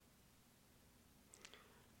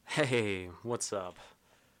Hey, what's up?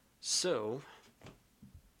 So,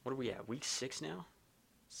 what are we at? Week 6 now?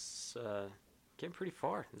 It's getting pretty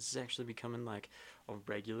far. This is actually becoming like a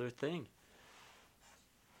regular thing.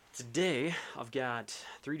 Today, I've got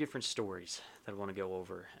three different stories that I want to go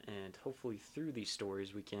over, and hopefully, through these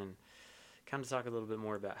stories, we can kind of talk a little bit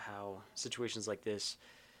more about how situations like this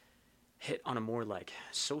hit on a more like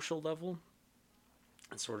social level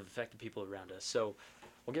and sort of affect the people around us. So,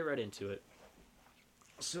 we'll get right into it.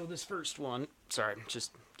 So, this first one, sorry,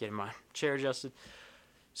 just getting my chair adjusted.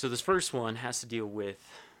 So this first one has to deal with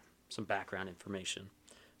some background information.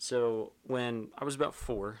 So when I was about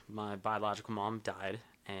 4, my biological mom died,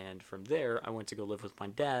 and from there I went to go live with my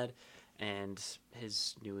dad and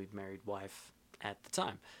his newly married wife at the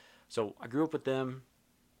time. So I grew up with them,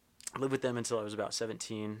 lived with them until I was about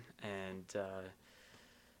 17, and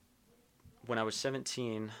when I was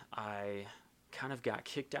 17, I kind of got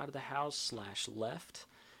kicked out of the house slash left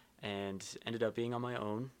and ended up being on my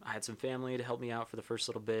own. I had some family to help me out for the first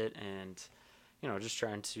little bit, and just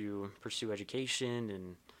trying to pursue education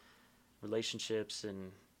and relationships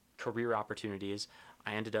and career opportunities.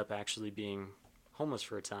 I ended up actually being homeless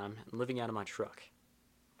for a time and living out of my truck.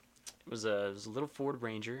 It was a little Ford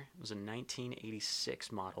Ranger. It was a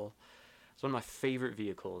 1986 model. It's one of my favorite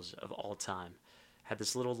vehicles of all time. Had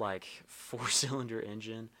this little like four-cylinder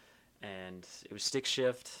engine, and it was stick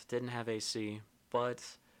shift. Didn't have AC, but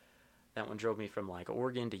that one drove me from like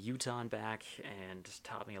Oregon to Utah and back, and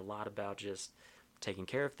taught me a lot about just taking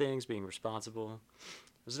care of things, being responsible.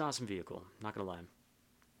 It was an awesome vehicle, not gonna lie.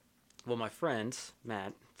 Well, my friend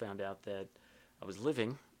Matt found out that I was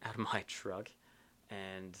living out of my truck,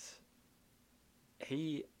 and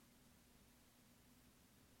he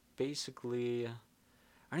basically, I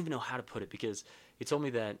don't even know how to put it, because he told me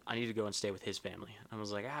that I need to go and stay with his family. I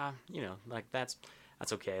was like, like that's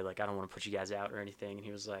okay. Like I don't want to put you guys out or anything. And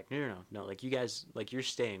he was like, no. Like you guys, like you're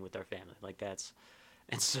staying with our family. Like that's,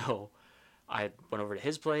 and so I went over to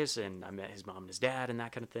his place and I met his mom and his dad and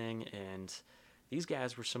that kind of thing. And these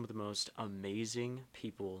guys were some of the most amazing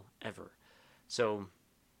people ever. So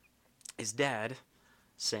his dad,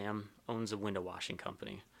 Sam, owns a window washing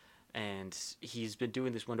company, and he's been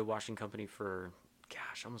doing this window washing company for,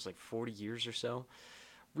 gosh, almost like 40 years or so.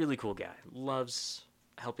 Really cool guy. Loves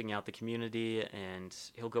helping out the community, and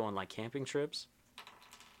he'll go on like camping trips,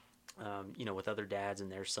 with other dads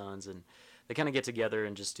and their sons, and they kind of get together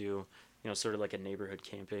and just do, sort of like a neighborhood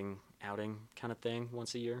camping outing kind of thing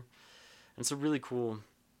once a year. And it's a really cool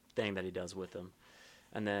thing that he does with them.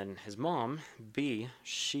 And then his mom, B,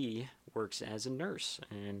 she works as a nurse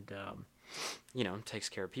and, takes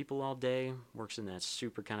care of people all day, works in that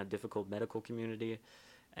super kind of difficult medical community.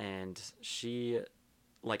 And she,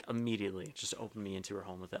 like, immediately just opened me into her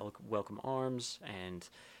home with welcome arms and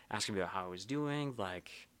asking me about how I was doing,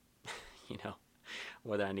 like, you know,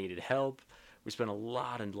 whether I needed help. We spent a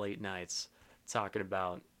lot of late nights talking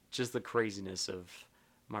about just the craziness of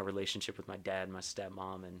my relationship with my dad and my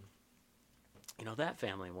stepmom and, that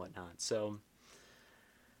family and whatnot. So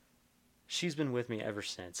she's been with me ever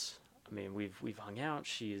since. I mean, we've hung out.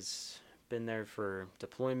 She's been there for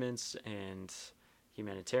deployments and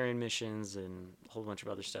humanitarian missions and a whole bunch of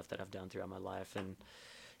other stuff that I've done throughout my life. And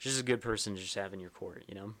she's just a good person to just have in your court.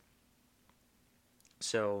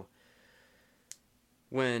 So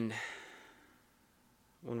when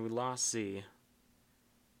when we lost Z,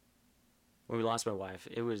 when we lost my wife,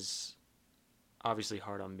 it was obviously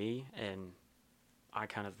hard on me, and I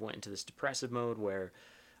kind of went into this depressive mode where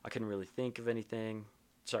I couldn't really think about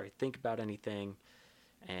anything,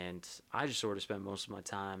 and I just sort of spent most of my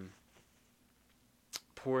time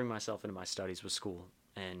pouring myself into my studies with school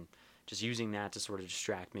and just using that to sort of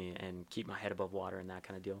distract me and keep my head above water and that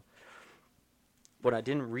kind of deal. What I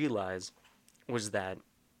didn't realize was that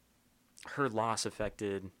her loss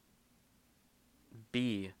affected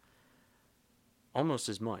B almost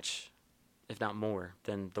as much, if not more,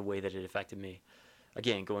 than the way that it affected me.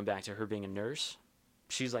 Again, going back to her being a nurse,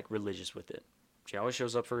 she's like religious with it. She always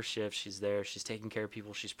shows up for her shift. She's there. She's taking care of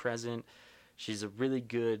people. She's present. She's a really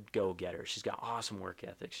good go-getter. She's got awesome work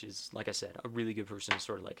ethic. She's, like I said, a really good person to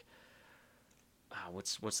sort of like,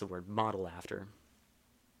 what's the word, model after.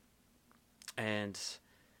 And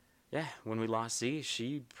yeah, when we lost Z,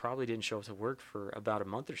 she probably didn't show up to work for about a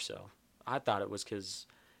month or so. I thought it was because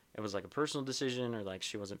it was like a personal decision or like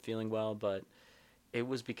she wasn't feeling well, but it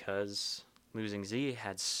was because losing Z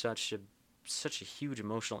had such a huge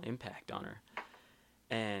emotional impact on her.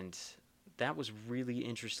 And that was really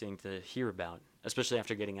interesting to hear about, especially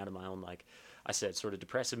after getting out of my own, like I said, sort of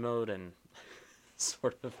depressive mode and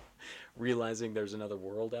sort of realizing there's another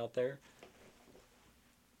world out there.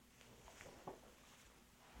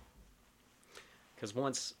 Because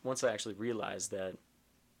once I actually realized that,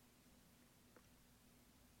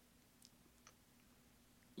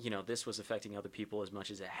 this was affecting other people as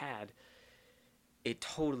much as it had, it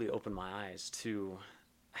totally opened my eyes to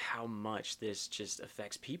how much this just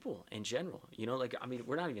affects people in general. Like, I mean,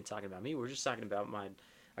 we're not even talking about me. We're just talking about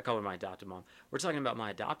I call her my adoptive mom. We're talking about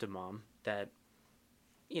my adoptive mom that,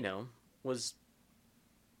 you know, was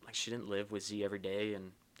like, she didn't live with Z every day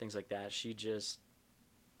and things like that. She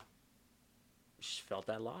felt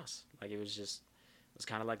that loss. Like, it was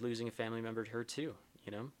kind of like losing a family member to her too,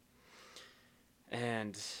 you know?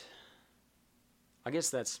 And I guess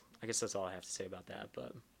that's all I have to say about that,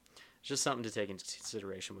 but it's just something to take into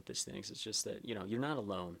consideration with these things. It's just that, you're not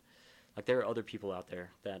alone. Like, there are other people out there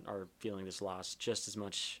that are feeling this loss just as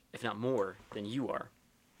much, if not more, than you are.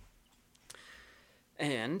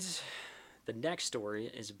 And the next story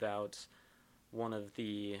is about one of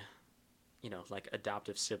the, like,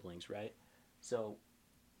 adoptive siblings, right? So,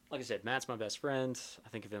 like I said, Matt's my best friend. I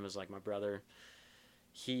think of him as like my brother.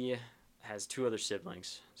 He has two other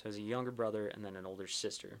siblings. So he has a younger brother and then an older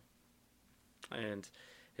sister. And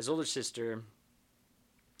his older sister,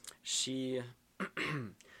 she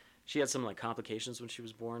she had some like complications when she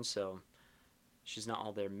was born, so she's not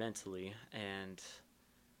all there mentally, and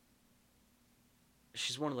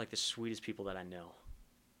she's one of like the sweetest people that I know.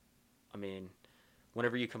 I mean,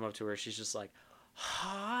 whenever you come up to her, she's just like,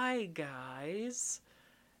 "Hi guys."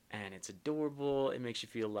 And it's adorable. It makes you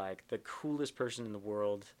feel like the coolest person in the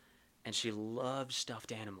world, and she loves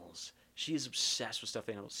stuffed animals. She is obsessed with stuffed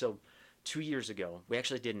animals. So 2 years ago, we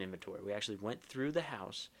actually did an inventory. We actually went through the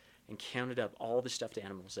house and counted up all the stuffed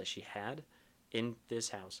animals that she had in this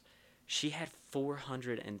house. She had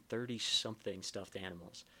 430 something stuffed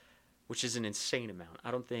animals, which is an insane amount.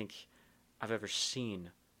 I don't think I've ever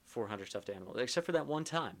seen 400 stuffed animals, except for that one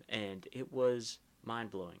time, and it was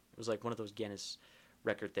mind blowing. It was like one of those Guinness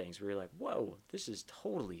record things where you're like, whoa, this is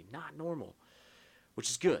totally not normal, which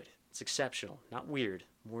is good. It's exceptional, not weird,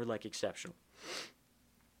 more like exceptional.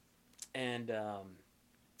 And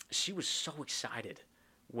she was so excited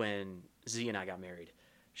when Z and I got married.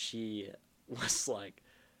 She was like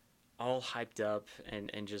all hyped up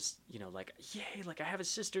and just, like, yay, like I have a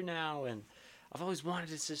sister now, and I've always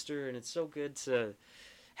wanted a sister, and it's so good to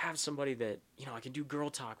have somebody that, I can do girl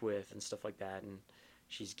talk with and stuff like that. And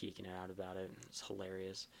she's geeking out about it. It's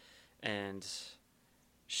hilarious. And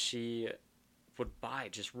she would buy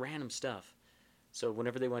just random stuff. So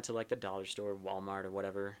whenever they went to like the dollar store, Walmart, or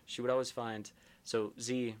whatever, she would always find. So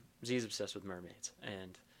Z's obsessed with mermaids,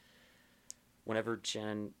 and whenever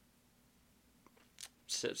Janet's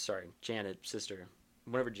sister,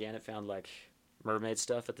 whenever Janet found like mermaid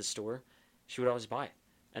stuff at the store, she would always buy it.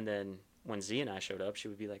 And then when Z and I showed up, she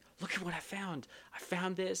would be like, "Look at what I found! I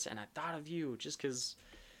found this, and I thought of you," just because,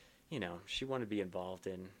 she wanted to be involved,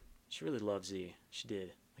 and she really loved Z. She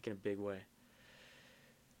did, like, in a big way.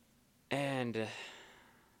 And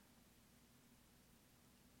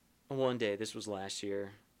one day, this was last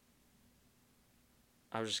year,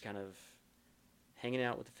 I was just kind of hanging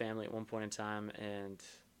out with the family at one point in time, and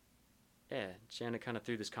yeah, Janet kind of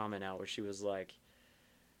threw this comment out where she was like,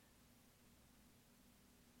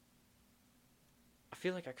 "I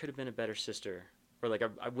feel like I could have been a better sister," or like,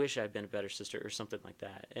 I wish I'd been a better sister," or something like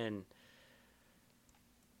that. And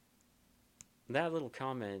that little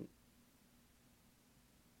comment,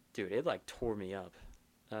 dude, it like tore me up.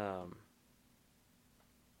 Um,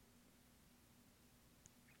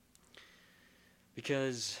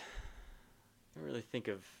 because I don't really think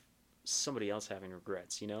of somebody else having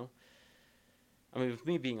regrets, I mean, with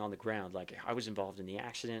me being on the ground, like, I was involved in the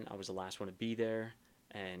accident, I was the last one to be there,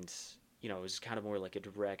 and, it was kind of more like a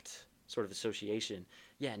direct sort of association.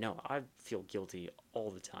 Yeah, no, I feel guilty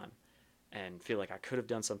all the time and feel like I could have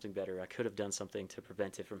done something better. I could have done something to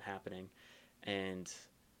prevent it from happening. And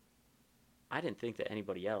I didn't think that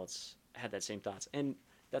anybody else had that same thoughts. And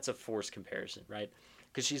that's a forced comparison, right?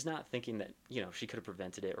 Because she's not thinking that, she could have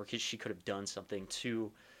prevented it, or she could have done something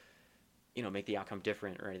to, make the outcome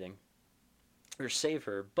different or anything, or save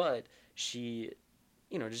her. But she,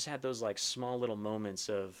 just had those like small little moments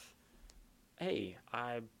of, hey,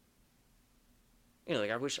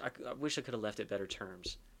 like, I wish I could have left it better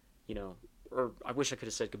terms, or I wish I could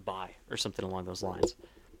have said goodbye or something along those lines.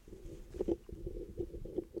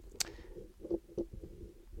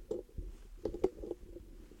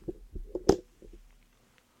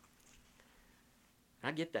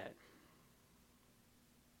 I get that.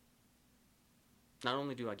 Not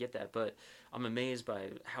only do I get that, but I'm amazed by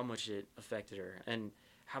how much it affected her, and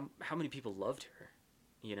how many people loved her.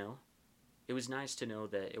 You know, it was nice to know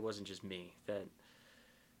that it wasn't just me, that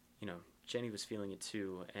Jenny was feeling it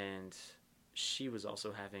too, and she was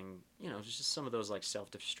also having, just some of those like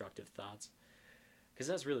self-destructive thoughts. Because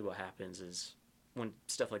that's really what happens is when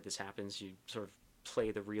stuff like this happens, you sort of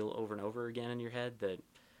play the reel over and over again in your head that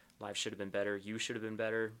life should have been better, you should have been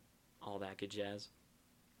better, all that good jazz.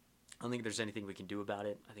 I don't think there's anything we can do about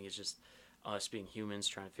it. I think it's just us being humans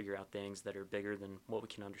trying to figure out things that are bigger than what we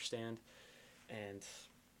can understand. And,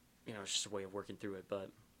 it's just a way of working through it. But,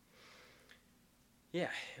 yeah,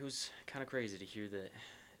 it was kind of crazy to hear that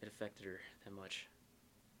it affected her that much.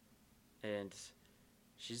 And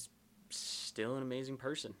she's still an amazing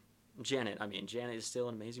person. Janet is still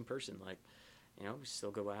an amazing person. Like, we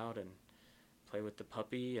still go out and play with the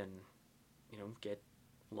puppy and, get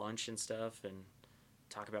lunch and stuff and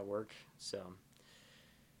talk about work. So,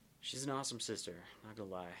 she's an awesome sister, not gonna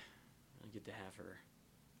lie. I get to have her.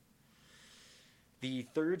 The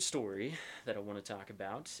third story that I want to talk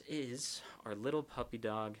about is our little puppy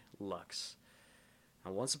dog, Lux.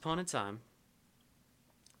 Now, once upon a time,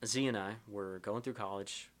 Z and I were going through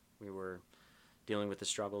college. We were dealing with the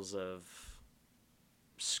struggles of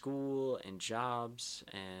school and jobs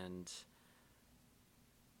and,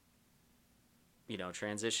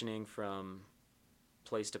 transitioning from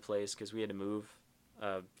place to place because we had to move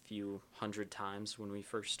a few hundred times when we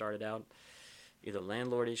first started out. Either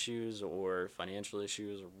landlord issues or financial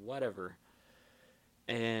issues or whatever.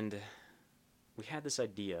 And we had this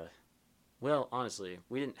idea. Well, honestly,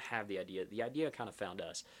 we didn't have the idea. The idea kind of found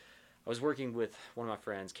us. I was working with one of my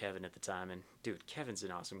friends, Kevin, at the time, and dude, Kevin's an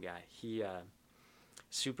awesome guy. He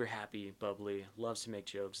super happy, bubbly, loves to make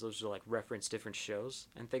jokes. Those are like reference different shows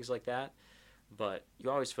and things like that. But you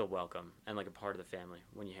always feel welcome and like a part of the family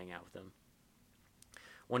when you hang out with him.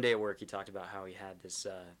 One day at work, he talked about how he had this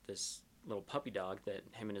little puppy dog that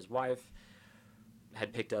him and his wife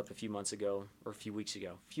had picked up a few weeks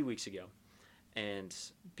ago, and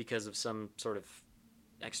because of some sort of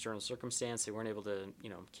external circumstance, they weren't able to,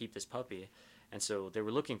 keep this puppy, and so they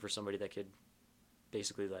were looking for somebody that could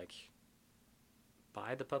basically like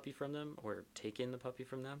buy the puppy from them or take in the puppy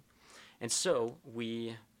from them, and so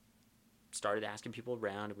we started asking people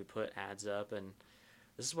around, and we put ads up, and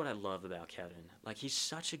this is what I love about Kevin. Like, he's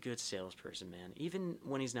such a good salesperson, man. Even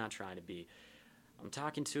when he's not trying to be. I'm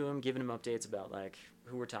talking to him, giving him updates about, like,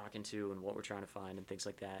 who we're talking to and what we're trying to find and things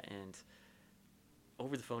like that. And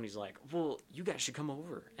over the phone, he's like, well, you guys should come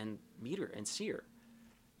over and meet her and see her.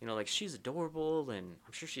 Like, she's adorable, and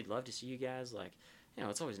I'm sure she'd love to see you guys. Like,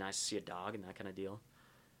 it's always nice to see a dog and that kind of deal.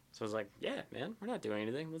 So I was like, yeah, man, we're not doing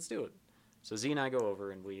anything. Let's do it. So Z and I go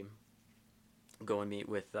over, and we go and meet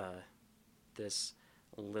with this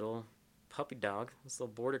little puppy dog, this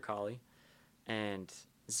little border collie, and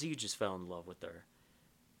Z just fell in love with her.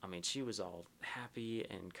 I mean, she was all happy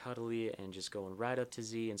and cuddly and just going right up to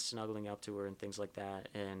Z and snuggling up to her and things like that.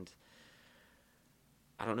 And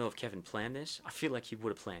I don't know if Kevin planned this. I feel like he would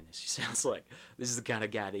have planned this. He sounds like this is the kind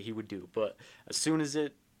of guy that he would do. But as soon as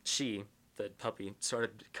the puppy,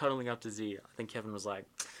 started cuddling up to Z, I think Kevin was like,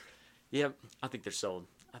 yep, I think they're sold.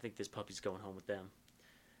 I think this puppy's going home with them.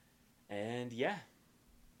 And yeah,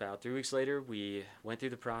 about 3 weeks later, we went through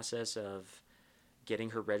the process of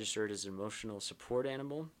getting her registered as an emotional support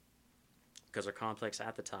animal because our complex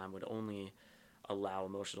at the time would only allow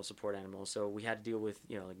emotional support animals. So we had to deal with,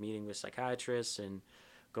 like meeting with psychiatrists and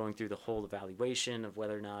going through the whole evaluation of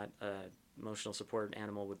whether or not emotional support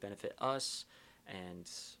animal would benefit us and,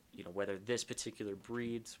 whether this particular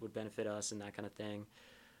breed would benefit us and that kind of thing.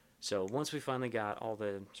 So once we finally got all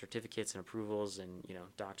the certificates and approvals and,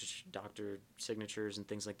 doctor signatures and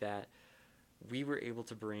things like that, we were able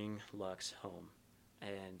to bring Lux home.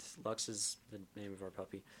 And Lux is the name of our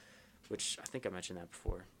puppy, which I think I mentioned that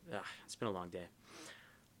before. It's been a long day.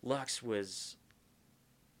 Lux was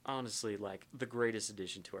honestly like the greatest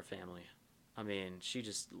addition to our family. I mean, she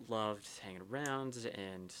just loved hanging around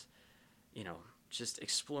and, just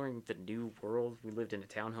exploring the new world. We lived in a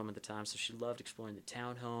townhome at the time, so she loved exploring the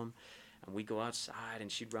townhome. And we'd go outside,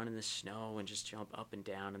 and she'd run in the snow and just jump up and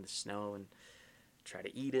down in the snow and try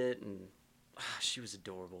to eat it. And she was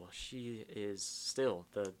adorable. She is still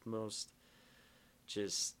the most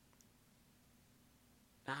just,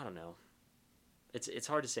 I don't know. It's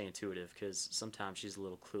hard to say intuitive because sometimes she's a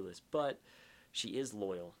little clueless, but she is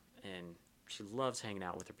loyal, and she loves hanging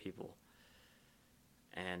out with her people.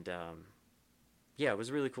 And, yeah, it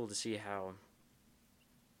was really cool to see how,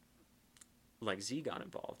 like, Z got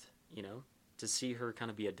involved, to see her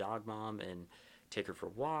kind of be a dog mom and take her for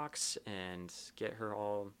walks and get her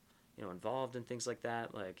all, involved in things like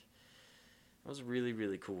that. Like, that was really,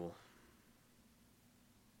 really cool.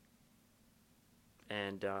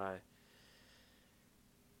 And,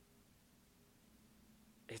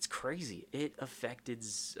 it's crazy. It affected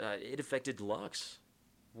Lux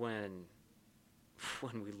when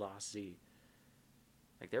when we lost Z.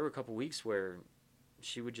 Like there were a couple weeks where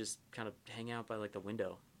she would just kind of hang out by like the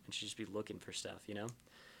window and she'd just be looking for stuff, you know?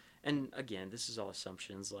 And again, this is all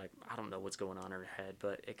assumptions. Like, I don't know what's going on in her head,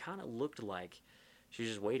 but it kind of looked like she's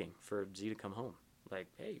just waiting for Z to come home. Like,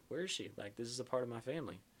 hey, where is she? Like, this is a part of my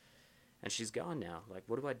family. And she's gone now. Like,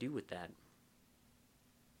 what do I do with that?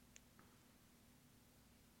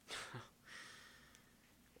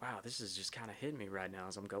 Wow, this is just kind of hitting me right now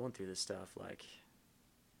as I'm going through this stuff. Like,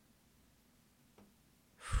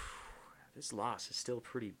 this loss is still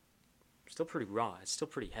pretty raw. It's still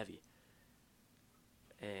pretty heavy.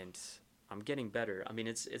 And I'm getting better. I mean,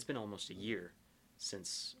 it's been almost a year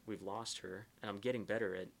since we've lost her, and I'm getting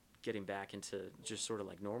better at getting back into just sort of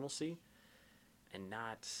like normalcy and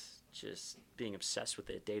not just being obsessed with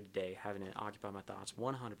it day to day, having it occupy my thoughts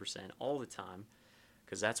 100% all the time,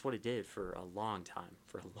 because that's what it did for a long time.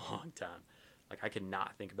 For a long time, like I could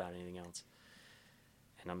not think about anything else,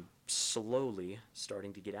 and I'm slowly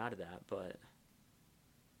starting to get out of that. But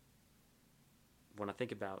when I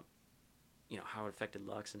think about how it affected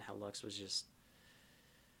Lux and how Lux was just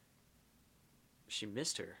she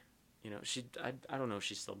missed her. I don't know if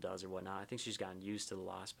she still does or whatnot. I think she's gotten used to the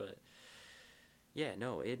loss, but yeah,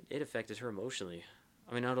 no, it affected her emotionally.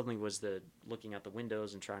 I mean, not only was the looking out the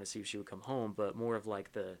windows and trying to see if she would come home, but more of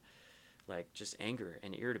like the like just anger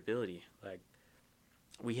and irritability. Like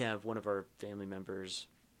we have one of our family members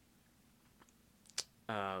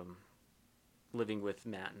um, living with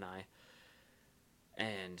Matt and I,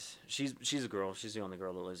 and she's a girl. She's the only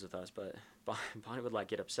girl that lives with us. But Bonnie would like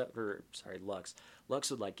get upset. Or sorry, Lux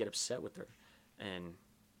would like get upset with her, and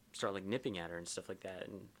start like nipping at her and stuff like that.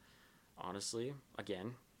 And honestly,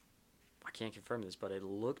 again, I can't confirm this, but it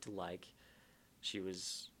looked like she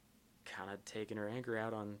was kind of taking her anger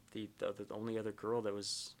out on the only other girl that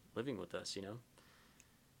was living with us.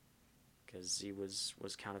 Because he was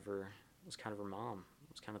kind of her mom.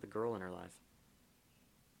 Was kind of the girl in her life.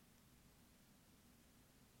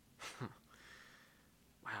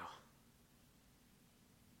 Wow.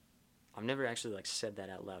 I've never actually like said that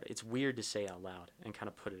out loud. It's weird to say out loud and kind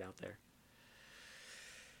of put it out there.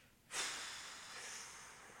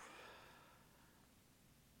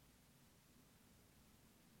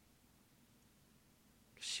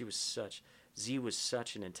 She was such Z was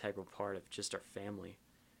such an integral part of just our family.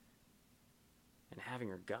 And having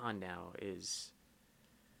her gone now is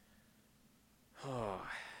oh,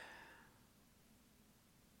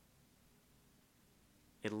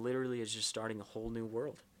 it literally is just starting a whole new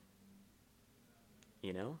world,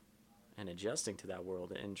 you know? And adjusting to that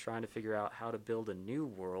world and trying to figure out how to build a new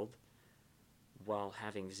world while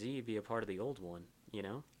having Z be a part of the old one, you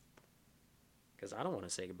know? Because I don't want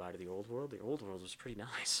to say goodbye to the old world. The old world was pretty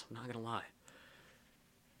nice, I'm not going to lie.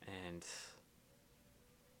 And,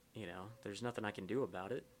 there's nothing I can do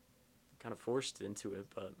about it. I'm kind of forced into it,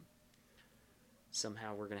 but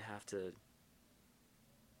somehow we're going to have to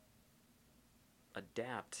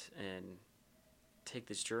adapt and take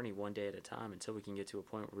this journey one day at a time until we can get to a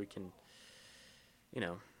point where we can, you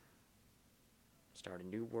know, start a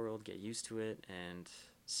new world, get used to it, and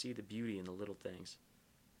see the beauty in the little things.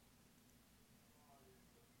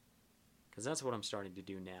 Because that's what I'm starting to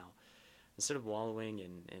do now. Instead of wallowing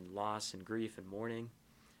in loss and grief and mourning,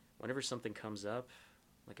 whenever something comes up,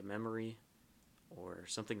 like a memory or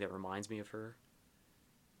something that reminds me of her,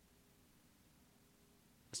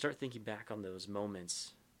 I start thinking back on those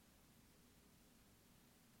moments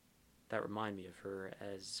that remind me of her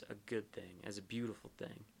as a good thing, as a beautiful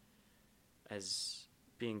thing, as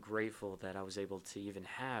being grateful that I was able to even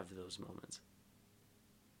have those moments.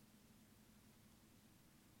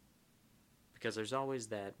 Because there's always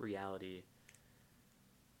that reality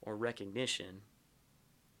or recognition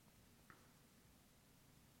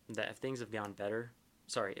that if things have gone better,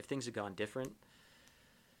 if things had gone different,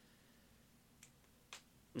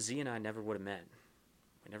 Z and I never would have met.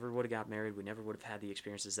 We never would have got married. We never would have had the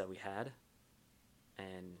experiences that we had.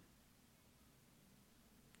 And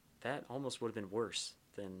that almost would have been worse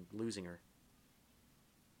than losing her.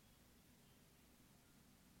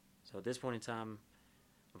 So at this point in time,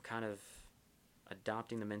 I'm kind of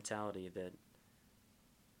adopting the mentality that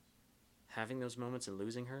having those moments and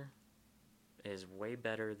losing her is way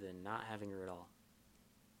better than not having her at all.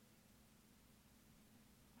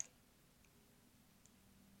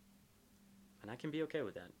 And I can be okay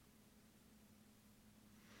with that.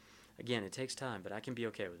 Again, it takes time, but I can be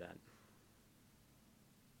okay with that.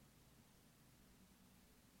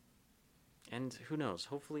 And who knows,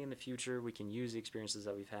 hopefully in the future we can use the experiences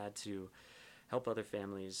that we've had to help other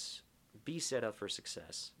families be set up for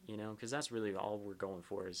success, because that's really all we're going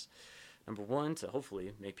for is, number one, to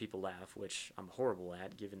hopefully make people laugh, which I'm horrible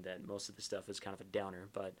at given that most of the stuff is kind of a downer,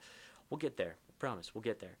 but we'll get there. I promise, we'll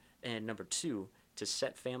get there. And number two, to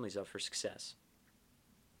set families up for success.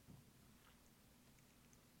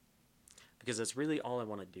 Because that's really all I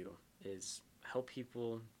want to do is help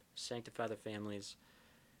people sanctify their families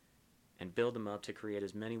and build them up to create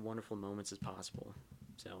as many wonderful moments as possible.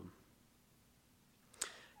 So,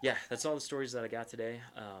 yeah, that's all the stories that I got today.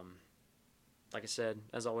 Like I said,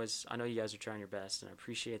 as always, I know you guys are trying your best, and I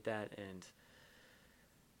appreciate that. And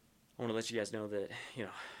I want to let you guys know that,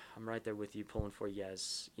 I'm right there with you, pulling for you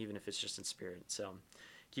guys, even if it's just in spirit. So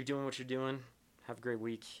keep doing what you're doing. Have a great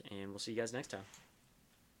week, and we'll see you guys next time.